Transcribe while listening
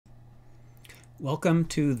Welcome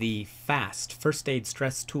to the F.A.S.T. First Aid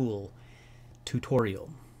Stress Tool tutorial.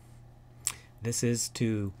 This is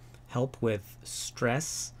to help with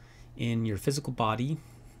stress in your physical body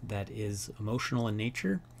that is emotional in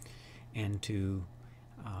nature, and to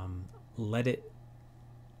let it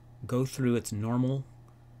go through its normal,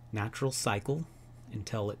 natural cycle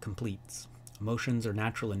until it completes. Emotions are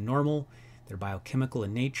natural and normal. They're biochemical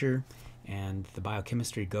in nature, and the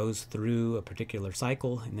biochemistry goes through a particular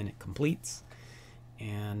cycle and then it completes.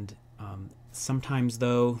 And sometimes,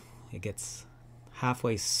 though, it gets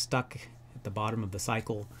halfway stuck at the bottom of the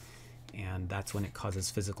cycle, and that's when it causes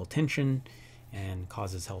physical tension and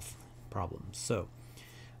causes health problems. So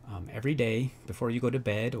every day before you go to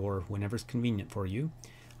bed, or whenever it's convenient for you,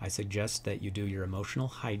 I suggest that you do your emotional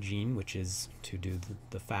hygiene, which is to do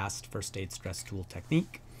the F.A.S.T. First Aid Stress Tool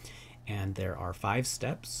technique. And there are 5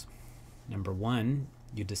 steps. Number 1,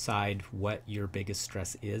 you decide what your biggest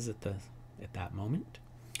stress is at that moment.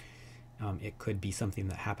 It could be something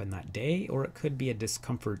that happened that day, or it could be a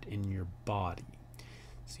discomfort in your body.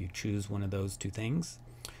 So you choose one of those 2 things.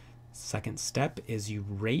 Second step is you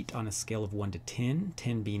rate on a scale of 1 to 10,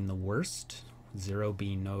 10 being the worst, 0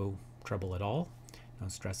 being no trouble at all, no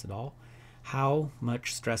stress at all, how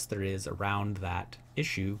much stress there is around that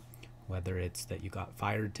issue, whether it's that you got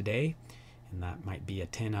fired today, and that might be a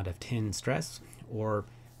 10 out of 10 stress, or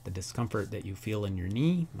the discomfort that you feel in your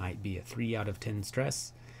knee might be a 3 out of 10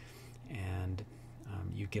 stress, and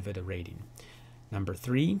you give it a rating. Number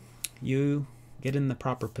 3, you get in the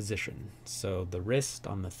proper position. So the wrist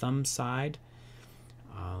on the thumb side,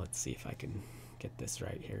 let's see if I can get this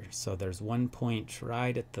right here. So there's one point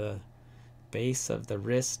right at the base of the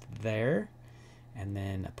wrist there, and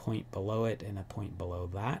then a point below it and a point below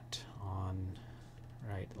that, on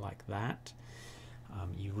right like that.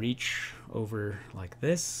 You reach over like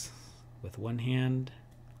this with one hand,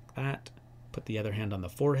 like that. Put the other hand on the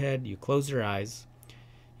forehead. You close your eyes.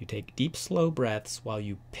 You take deep, slow breaths while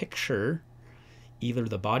you picture either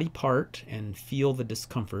the body part and feel the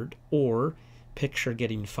discomfort, or picture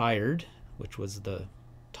getting fired, which was the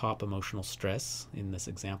top emotional stress in this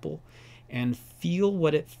example, and feel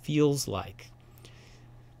what it feels like.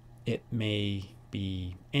 It may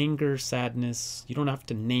be anger, sadness. You don't have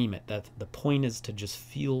to name it. The point is to just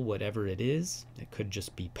feel whatever it is. It could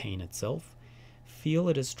just be pain itself. Feel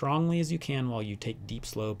it as strongly as you can while you take deep,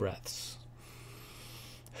 slow breaths.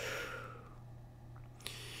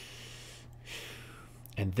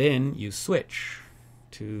 And then you switch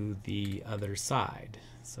to the other side.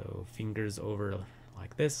 So fingers over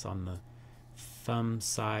like this on the thumb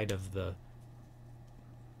side of the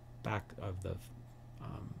back of the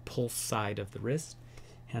pulse side of the wrist,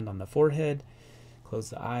 hand on the forehead, close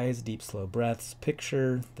the eyes, deep, slow breaths,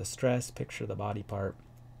 picture the stress, picture the body part,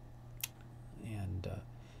 and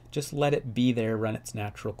just let it be there, run its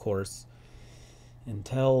natural course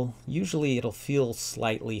until usually it'll feel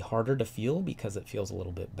slightly harder to feel because it feels a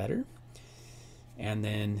little bit better. And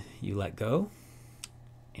then you let go.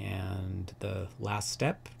 And the last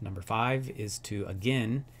step, number 5, is to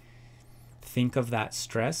again think of that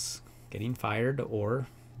stress, getting fired, or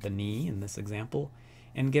the knee in this example,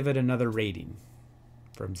 and give it another rating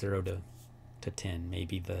from 0 to 10.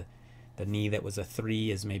 Maybe the knee that was a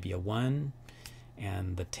 3 is maybe a 1,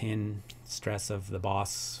 and the 10 stress of the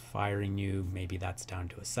boss firing you, maybe that's down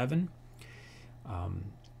to a 7.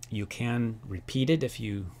 You can repeat it if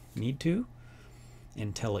you need to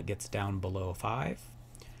until it gets down below a 5.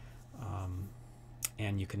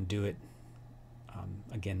 And you can do it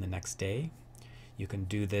again the next day. You can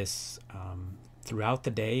do this throughout the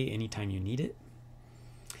day, anytime you need it.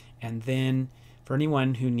 And then for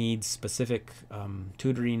anyone who needs specific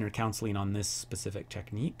tutoring or counseling on this specific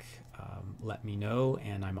technique, let me know,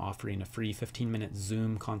 and I'm offering a free 15-minute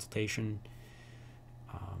Zoom consultation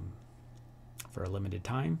for a limited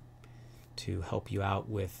time to help you out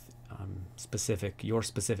with your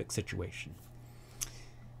specific situation.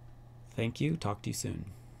 Thank you. Talk to you soon.